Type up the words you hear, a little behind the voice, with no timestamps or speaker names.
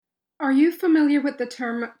Are you familiar with the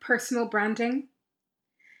term personal branding?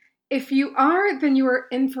 If you are, then you are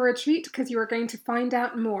in for a treat because you are going to find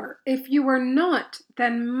out more. If you are not,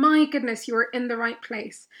 then my goodness, you are in the right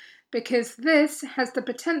place because this has the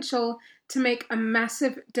potential to make a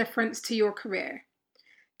massive difference to your career.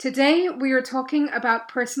 Today, we are talking about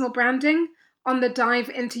personal branding on the Dive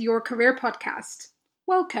Into Your Career podcast.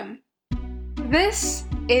 Welcome. This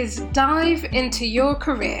is Dive Into Your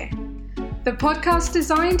Career, the podcast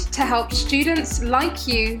designed to help students like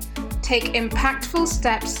you take impactful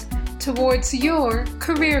steps towards your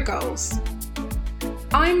career goals.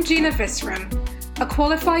 I'm Gina Visram, a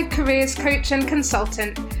qualified careers coach and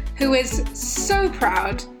consultant who is so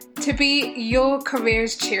proud to be your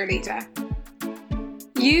careers cheerleader.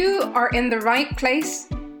 You are in the right place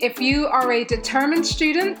if you are a determined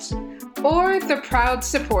student or the proud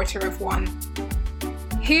supporter of one.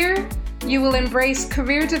 Here, you will embrace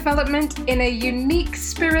career development in a unique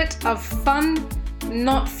spirit of fun,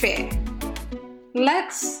 not fear.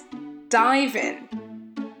 Let's dive in.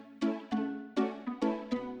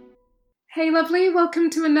 Hey lovely,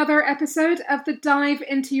 welcome to another episode of the Dive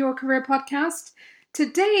Into Your Career podcast.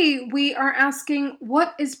 Today we are asking,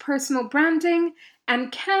 what is personal branding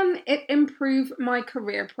and can it improve my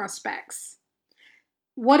career prospects?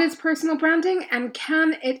 What is personal branding and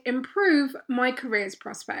can it improve my careers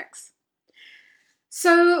prospects?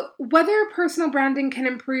 So, whether personal branding can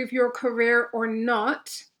improve your career or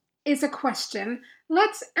not is a question.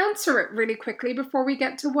 Let's answer it really quickly before we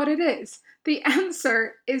get to what it is. The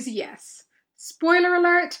answer is yes. Spoiler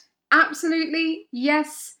alert, absolutely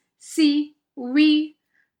yes, sí, oui.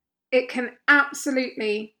 It can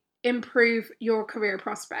absolutely improve your career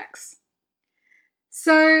prospects.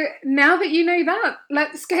 So now that you know that,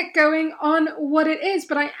 let's get going on what it is.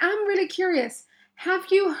 But I am really curious. Have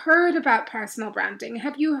you heard about personal branding?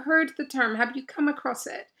 Have you heard the term? Have you come across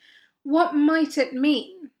it? What might it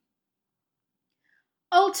mean?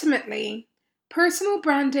 Ultimately, personal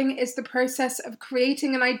branding is the process of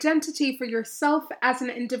creating an identity for yourself as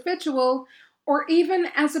an individual or even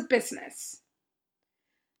as a business.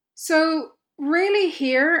 So really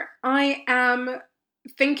here, I am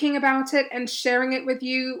thinking about it and sharing it with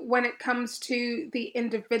you when it comes to the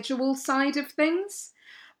individual side of things.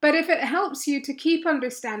 But if it helps you to keep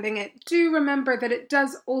understanding it, do remember that it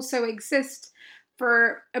does also exist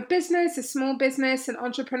for a business, a small business, an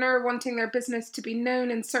entrepreneur wanting their business to be known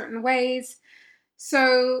in certain ways.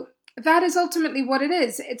 So that is ultimately what it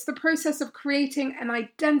is. It's the process of creating an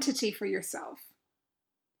identity for yourself.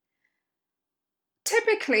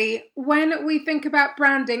 Typically, when we think about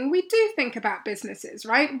branding, we do think about businesses,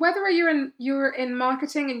 right? Whether you're in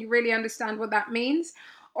marketing and you really understand what that means,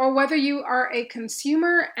 or whether you are a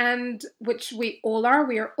consumer, and which we all are,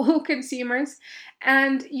 we are all consumers,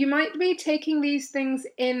 and you might be taking these things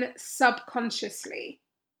in subconsciously,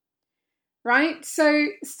 right? So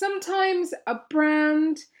sometimes a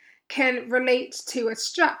brand can relate to a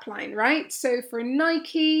strapline, right? So for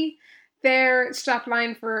Nike, their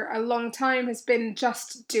strapline for a long time has been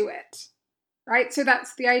just do it, right? So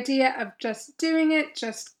that's the idea of just doing it,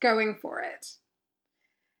 just going for it.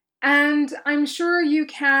 And I'm sure you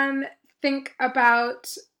can think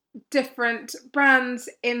about different brands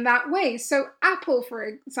in that way. So Apple, for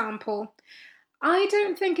example, I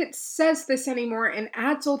don't think it says this anymore in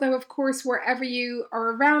ads, although of course, wherever you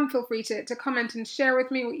are around, feel free to comment and share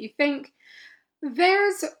with me what you think.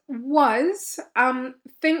 Theirs was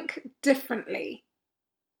think differently.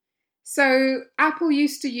 So Apple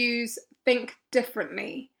used to use think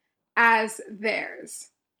differently as theirs.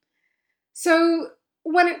 So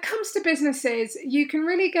when it comes to businesses, you can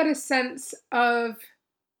really get a sense of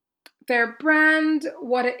their brand,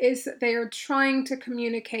 what it is that they are trying to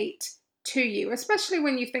communicate to you, especially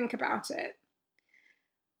when you think about it.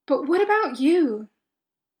 But what about you?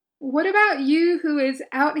 What about you who is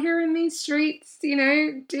out here in these streets,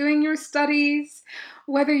 doing your studies,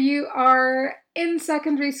 whether you are in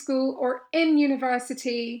secondary school or in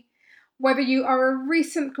university, whether you are a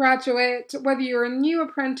recent graduate, whether you're a new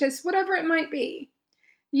apprentice, whatever it might be.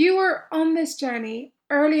 You are on this journey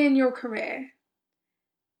early in your career.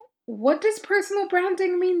 What does personal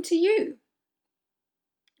branding mean to you?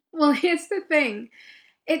 Well, here's the thing.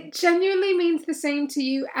 It genuinely means the same to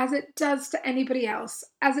you as it does to anybody else,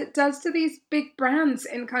 as it does to these big brands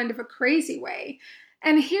in kind of a crazy way.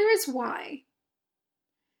 And here is why.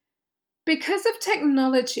 Because of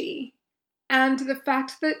technology and the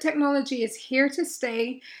fact that technology is here to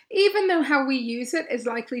stay, even though how we use it is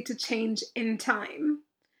likely to change in time.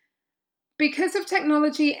 Because of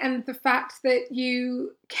technology and the fact that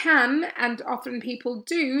you can, and often people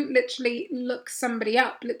do, literally look somebody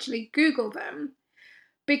up, literally Google them.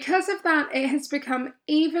 Because of that, it has become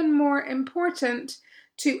even more important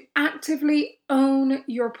to actively own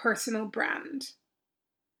your personal brand.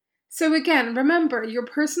 So again, remember, your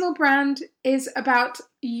personal brand is about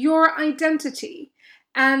your identity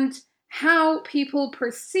and how people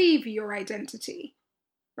perceive your identity,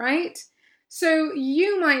 right? So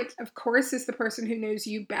you might, of course, as the person who knows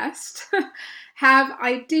you best, have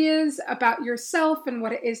ideas about yourself and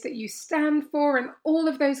what it is that you stand for and all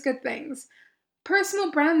of those good things.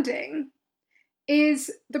 Personal branding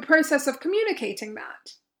is the process of communicating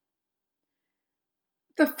that.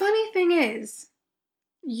 The funny thing is,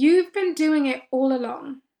 you've been doing it all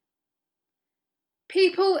along.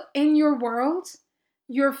 People in your world,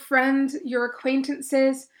 your friends, your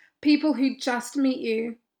acquaintances, people who just meet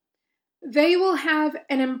you, they will have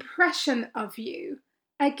an impression of you.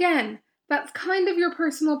 Again, that's kind of your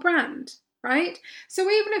personal brand, right? So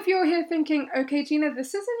even if you're here thinking, okay, Gina,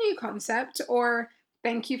 this is a new concept, or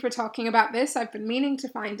thank you for talking about this, I've been meaning to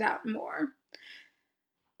find out more.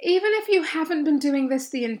 Even if you haven't been doing this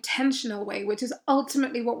the intentional way, which is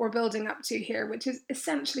ultimately what we're building up to here, which is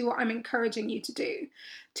essentially what I'm encouraging you to do,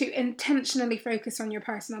 to intentionally focus on your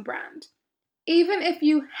personal brand. Even if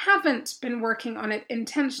you haven't been working on it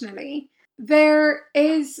intentionally, there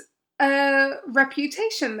is a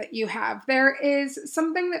reputation that you have. There is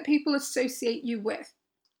something that people associate you with.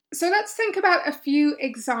 So let's think about a few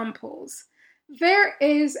examples. There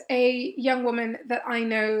is a young woman that I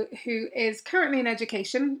know who is currently in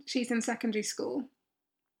education. She's in secondary school.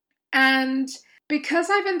 And because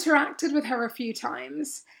I've interacted with her a few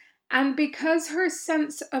times, and because her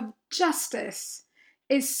sense of justice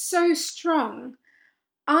is so strong,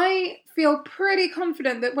 I feel pretty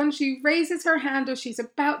confident that when she raises her hand or she's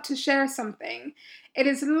about to share something, it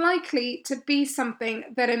is likely to be something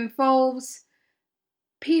that involves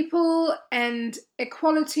people and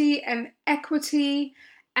equality and equity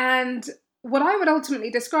and what I would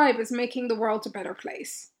ultimately describe as making the world a better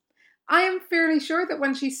place. I am fairly sure that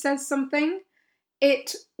when she says something,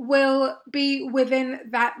 it will be within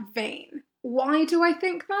that vein. Why do I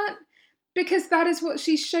think that? Because that is what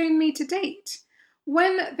she's shown me to date.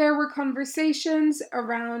 When there were conversations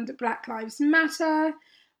around Black Lives Matter,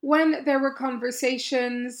 when there were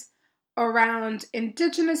conversations around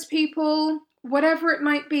Indigenous people, whatever it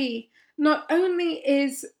might be, not only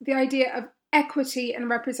is the idea of equity and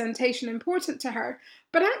representation important to her,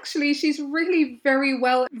 but actually she's really very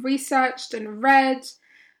well researched and read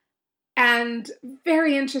and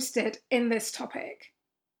very interested in this topic.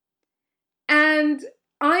 And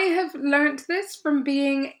I have learnt this from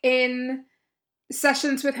being in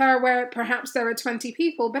sessions with her where perhaps there are 20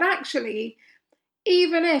 people, but actually,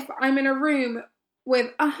 even if I'm in a room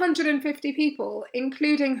with 150 people,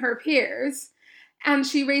 including her peers, and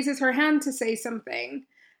she raises her hand to say something,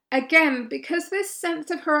 again, because this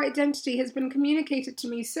sense of her identity has been communicated to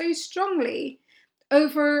me so strongly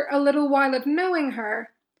over a little while of knowing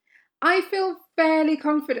her, I feel fairly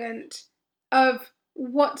confident of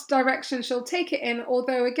what direction she'll take it in,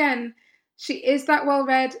 although again, she is that well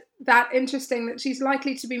read, that interesting, that she's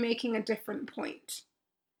likely to be making a different point.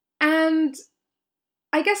 And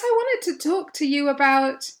I guess I wanted to talk to you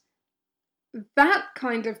about that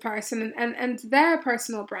kind of person and their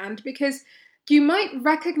personal brand, because you might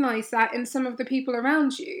recognize that in some of the people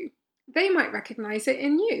around you. They might recognize it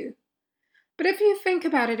in you. But if you think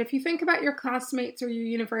about it, if you think about your classmates or your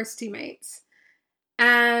university mates,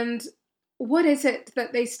 and what is it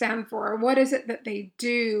that they stand for, or what is it that they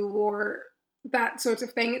do, or that sort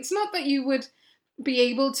of thing, it's not that you would be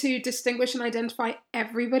able to distinguish and identify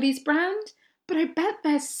everybody's brand, but I bet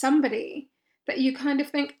there's somebody that you kind of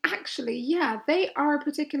think, actually, yeah, they are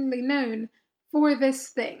particularly known for this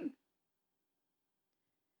thing.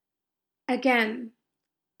 Again,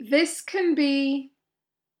 this can be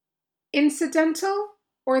incidental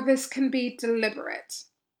or this can be deliberate.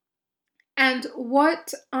 And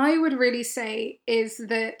what I would really say is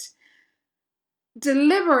that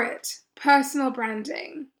deliberate personal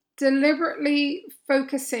branding, deliberately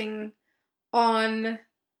focusing on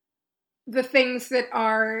the things that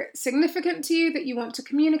are significant to you, that you want to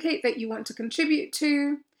communicate, that you want to contribute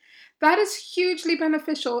to, that is hugely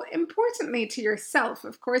beneficial, importantly to yourself,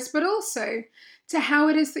 of course, but also to how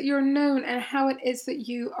it is that you're known and how it is that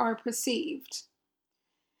you are perceived.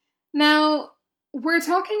 Now, we're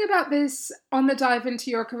talking about this on the Dive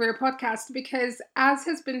Into Your Career podcast because, as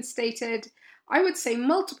has been stated, I would say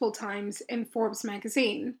multiple times in Forbes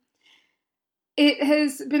magazine, it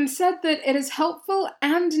has been said that it is helpful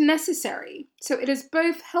and necessary. So it is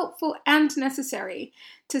both helpful and necessary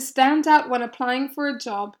to stand out when applying for a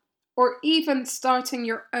job or even starting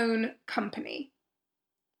your own company.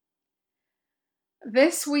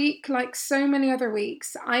 This week, like so many other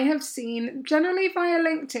weeks, I have seen, generally via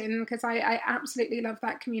LinkedIn, because I absolutely love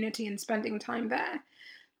that community and spending time there.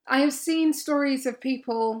 I have seen stories of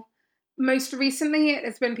people, most recently, it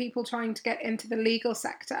has been people trying to get into the legal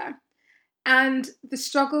sector and the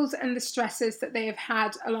struggles and the stresses that they have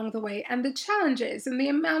had along the way, and the challenges and the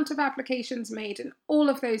amount of applications made, and all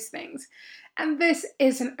of those things. And this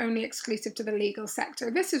isn't only exclusive to the legal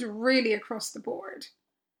sector, this is really across the board.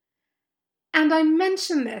 And I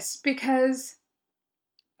mention this because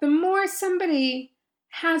the more somebody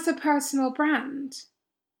has a personal brand,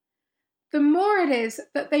 the more it is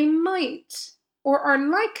that they might or are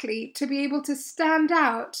likely to be able to stand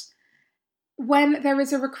out when there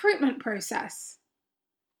is a recruitment process.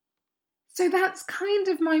 So that's kind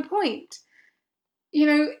of my point. You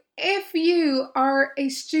know, if you are a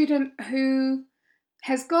student who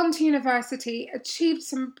has gone to university, achieved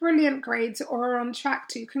some brilliant grades, or are on track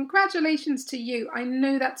to, congratulations to you. I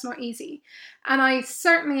know that's not easy. And I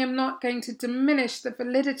certainly am not going to diminish the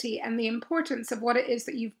validity and the importance of what it is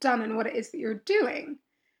that you've done and what it is that you're doing,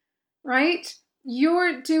 right?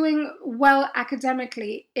 You're doing well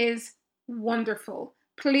academically is wonderful.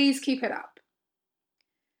 Please keep it up.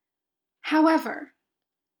 However,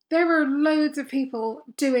 there are loads of people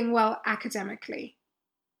doing well academically.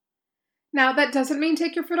 Now, that doesn't mean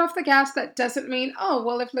take your foot off the gas. That doesn't mean, oh,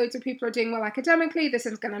 well, if loads of people are doing well academically, this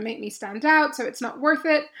is going to make me stand out, so it's not worth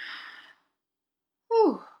it.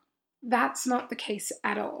 Whew, that's not the case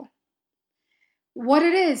at all. What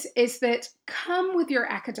it is that come with your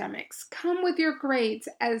academics, come with your grades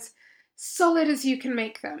as solid as you can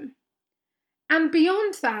make them. And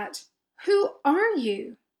beyond that, who are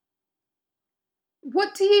you?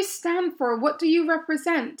 What do you stand for? What do you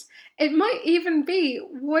represent? It might even be,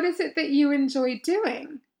 what is it that you enjoy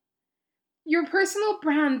doing? Your personal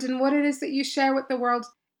brand and what it is that you share with the world,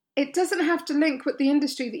 it doesn't have to link with the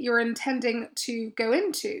industry that you're intending to go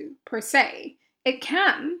into, per se. It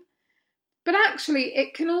can, but actually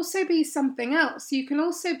it can also be something else. You can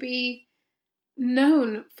also be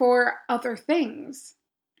known for other things.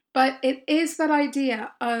 But it is that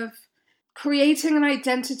idea of creating an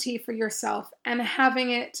identity for yourself and having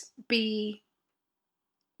it be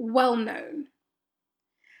well known.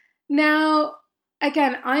 Now,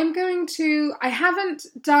 again, I haven't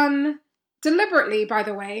done, deliberately, by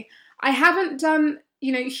the way, I haven't done,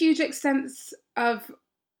 huge extensive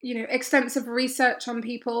research on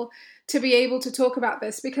people to be able to talk about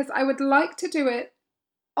this, because I would like to do it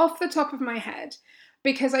off the top of my head,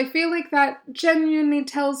 because I feel like that genuinely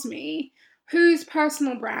tells me whose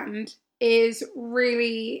personal brand is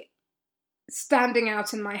really standing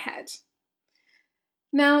out in my head.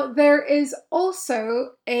 Now, there is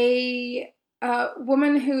also a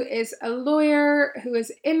woman who is a lawyer who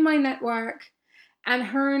is in my network, and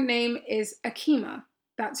her name is Akima.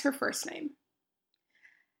 That's her first name.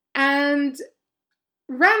 And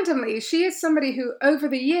randomly, she is somebody who, over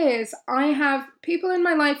the years, I have people in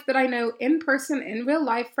my life that I know in person, in real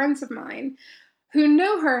life, friends of mine, who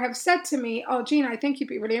know her have said to me, oh, Gina, I think you'd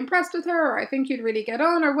be really impressed with her, or I think you'd really get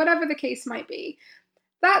on, or whatever the case might be.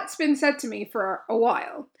 That's been said to me for a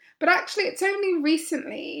while. But actually, it's only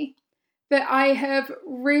recently that I have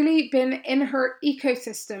really been in her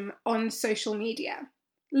ecosystem on social media,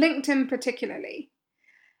 LinkedIn particularly.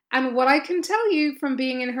 And what I can tell you from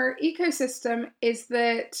being in her ecosystem is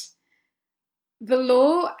that the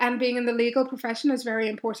law and being in the legal profession is very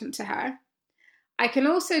important to her. I can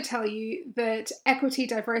also tell you that equity,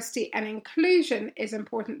 diversity, and inclusion is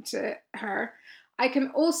important to her. I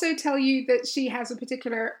can also tell you that she has a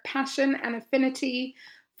particular passion and affinity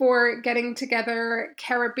for getting together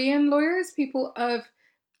Caribbean lawyers, people of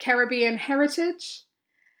Caribbean heritage.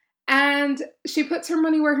 And she puts her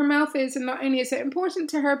money where her mouth is, and not only is it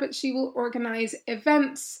important to her, but she will organize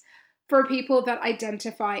events for people that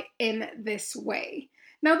identify in this way.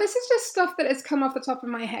 Now, this is just stuff that has come off the top of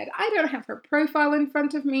my head. I don't have her profile in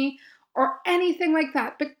front of me or anything like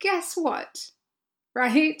that. But guess what?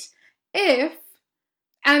 Right?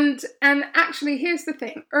 And actually, here's the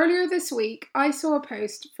thing. Earlier this week, I saw a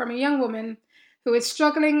post from a young woman who is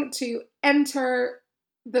struggling to enter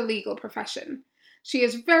the legal profession. She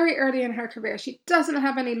is very early in her career. She doesn't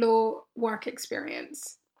have any law work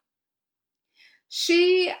experience.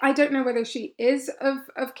 I don't know whether she is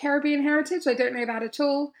of Caribbean heritage. I don't know that at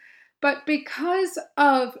all. But because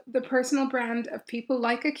of the personal brand of people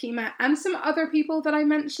like Akima and some other people that I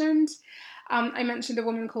mentioned a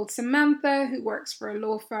woman called Samantha who works for a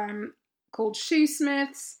law firm called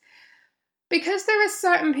Shoesmiths. Because there are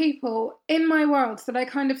certain people in my world that I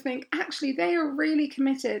kind of think, actually, they are really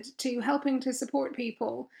committed to helping to support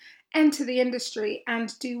people enter the industry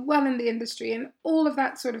and do well in the industry and all of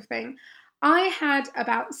that sort of thing. I had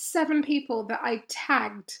about 7 people that I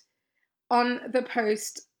tagged on the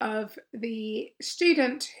post of the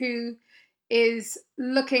student who is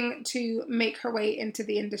looking to make her way into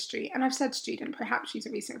the industry. And I've said student, perhaps she's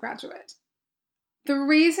a recent graduate. The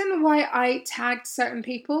reason why I tagged certain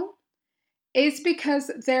people is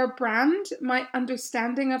because their brand, my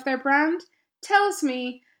understanding of their brand, tells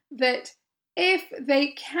me that if they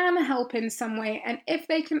can help in some way and if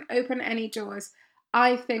they can open any doors,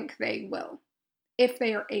 I think they will, if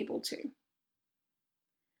they are able to.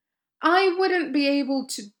 I wouldn't be able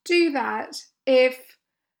to do that if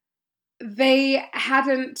they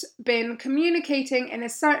hadn't been communicating in a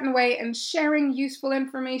certain way and sharing useful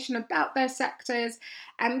information about their sectors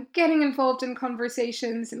and getting involved in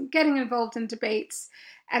conversations and getting involved in debates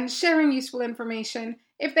and sharing useful information.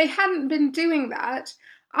 If they hadn't been doing that,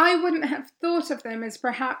 I wouldn't have thought of them as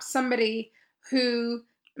perhaps somebody who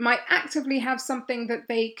might actively have something that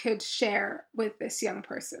they could share with this young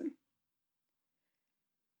person.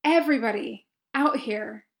 Everybody out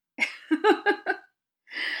here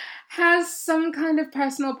has some kind of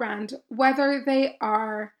personal brand, whether they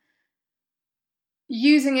are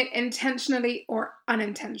using it intentionally or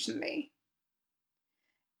unintentionally.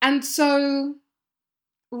 And so,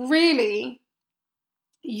 really,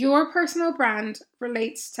 your personal brand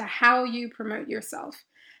relates to how you promote yourself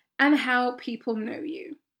and how people know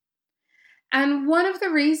you. And one of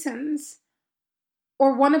the ways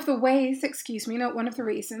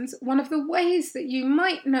that you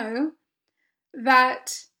might know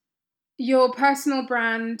that your personal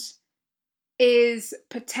brand is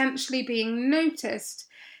potentially being noticed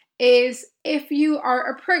is if you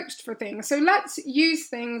are approached for things. So let's use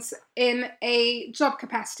things in a job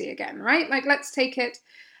capacity again, right? Like, let's take it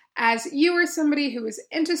as you are somebody who is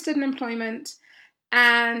interested in employment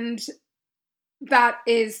and that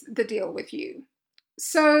is the deal with you.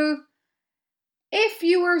 So if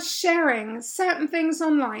you are sharing certain things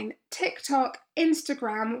online, TikTok,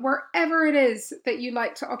 Instagram, wherever it is that you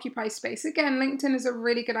like to occupy space, again, LinkedIn is a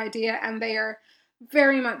really good idea and they are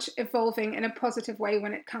very much evolving in a positive way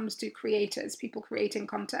when it comes to creators, people creating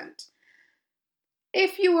content.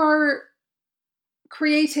 If you are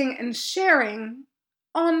creating and sharing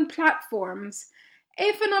on platforms,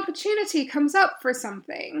 if an opportunity comes up for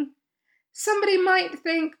something, somebody might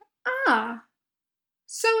think,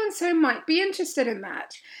 so-and-so might be interested in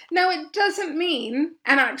that. Now, it doesn't mean,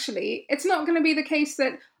 and actually, it's not going to be the case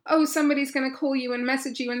that, somebody's going to call you and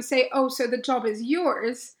message you and say, so the job is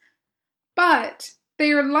yours. But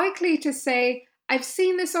they are likely to say, I've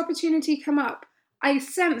seen this opportunity come up. I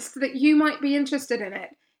sensed that you might be interested in it.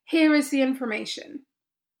 Here is the information.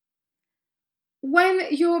 When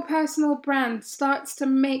your personal brand starts to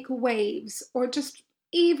make waves or just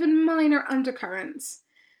even minor undercurrents,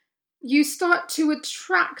 you start to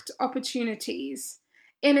attract opportunities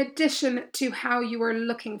in addition to how you are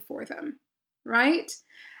looking for them, right?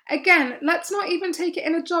 Again, let's not even take it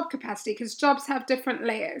in a job capacity because jobs have different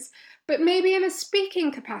layers, but maybe in a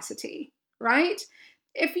speaking capacity, right?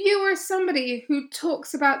 If you are somebody who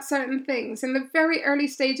talks about certain things, in the very early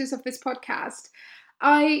stages of this podcast,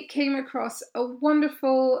 I came across a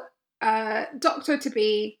wonderful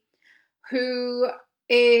doctor-to-be who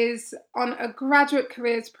is on a graduate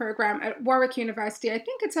careers program at Warwick University. I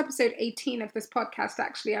think it's episode 18 of this podcast,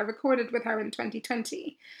 actually. I recorded with her in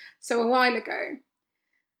 2020, so a while ago.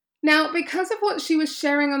 Now, because of what she was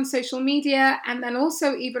sharing on social media and then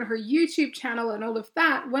also even her YouTube channel and all of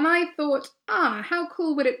that, when I thought, how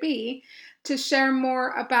cool would it be to share more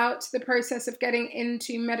about the process of getting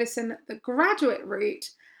into medicine, the graduate route,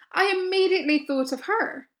 I immediately thought of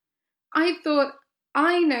her. I thought,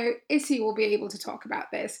 I know Issy will be able to talk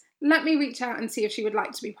about this. Let me reach out and see if she would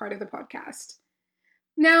like to be part of the podcast.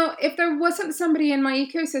 Now, if there wasn't somebody in my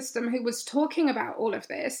ecosystem who was talking about all of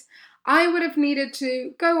this, I would have needed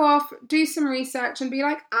to go off, do some research and be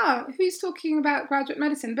like, who's talking about graduate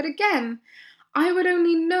medicine? But again, I would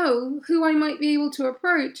only know who I might be able to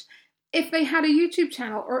approach if they had a YouTube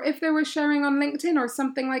channel or if they were sharing on LinkedIn or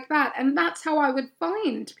something like that. And that's how I would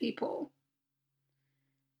find people.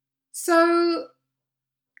 So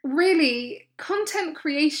really, content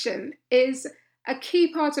creation is a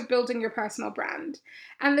key part of building your personal brand.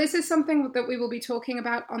 And this is something that we will be talking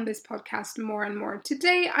about on this podcast more and more.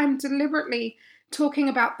 Today, I'm deliberately talking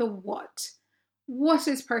about the what. What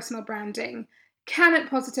is personal branding? Can it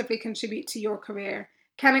positively contribute to your career?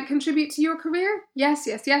 Can it contribute to your career? Yes,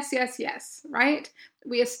 yes, yes, yes, yes, right?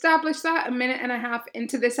 We established that a minute and a half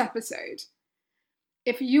into this episode.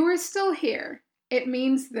 If you are still here, it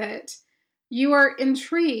means that you are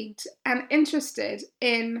intrigued and interested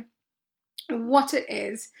in what it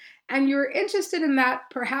is. And you're interested in that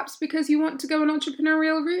perhaps because you want to go an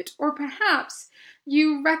entrepreneurial route, or perhaps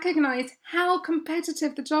you recognize how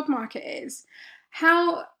competitive the job market is,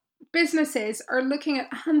 how businesses are looking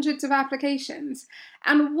at hundreds of applications,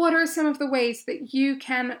 and what are some of the ways that you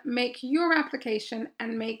can make your application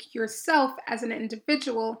and make yourself as an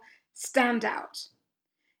individual stand out.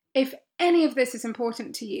 If any of this is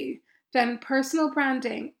important to you, then personal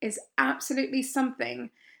branding is absolutely something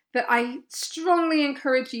that I strongly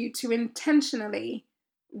encourage you to intentionally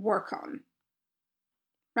work on,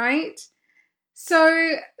 right?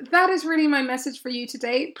 So that is really my message for you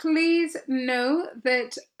today. Please know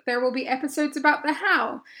that there will be episodes about the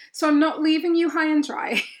how. So I'm not leaving you high and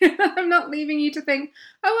dry. I'm not leaving you to think,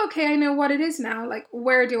 oh, okay, I know what it is now. Like,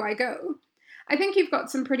 where do I go? I think you've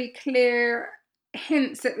got some pretty clear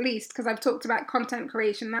hints, at least, because I've talked about content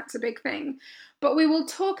creation. That's a big thing. But we will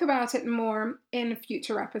talk about it more in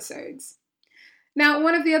future episodes. Now,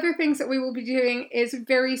 one of the other things that we will be doing is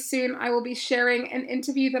very soon I will be sharing an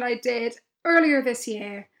interview that I did earlier this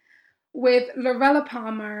year with Lorella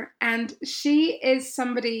Palmer, and she is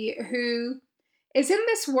somebody who is in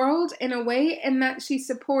this world in a way in that she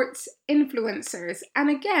supports influencers. And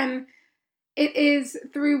again, it is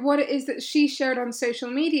through what it is that she shared on social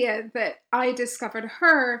media that I discovered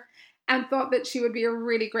her and thought that she would be a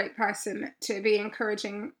really great person to be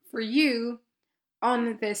encouraging for you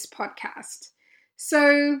on this podcast.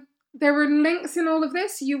 So there were links in all of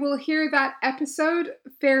this. You will hear that episode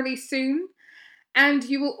fairly soon. And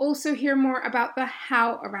you will also hear more about the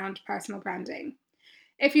how around personal branding.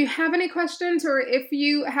 If you have any questions, or if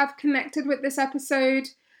you have connected with this episode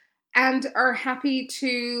and are happy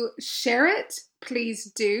to share it,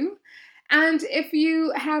 please do. And if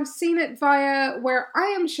you have seen it via where I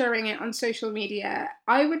am sharing it on social media,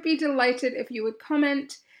 I would be delighted if you would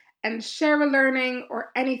comment and share a learning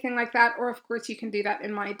or anything like that. Or of course, you can do that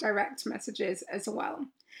in my direct messages as well.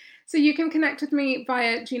 So you can connect with me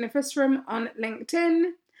via Gina Fistram on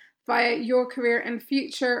LinkedIn, via Your Career and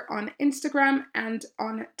Future on Instagram, and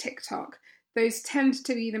on TikTok. Those tend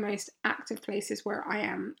to be the most active places where I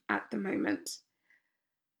am at the moment.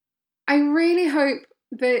 I really hope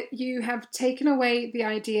that you have taken away the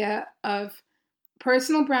idea of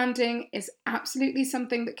personal branding is absolutely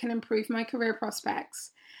something that can improve my career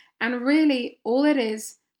prospects. And really, all it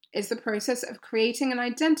is the process of creating an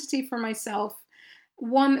identity for myself,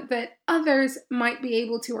 one that others might be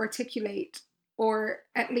able to articulate or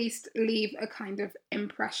at least leave a kind of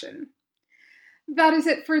impression. That is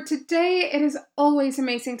it for today. It is always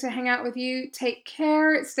amazing to hang out with you. Take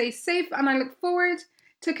care, stay safe, and I look forward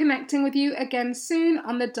to connecting with you again soon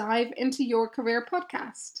on the Dive Into Your Career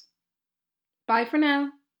podcast. Bye for now.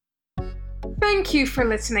 Thank you for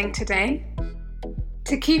listening today.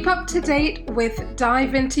 To keep up to date with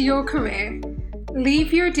Dive Into Your Career,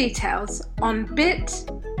 leave your details on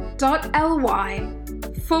bit.ly/dive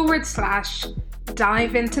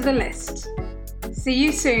into the list. See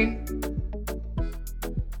you soon.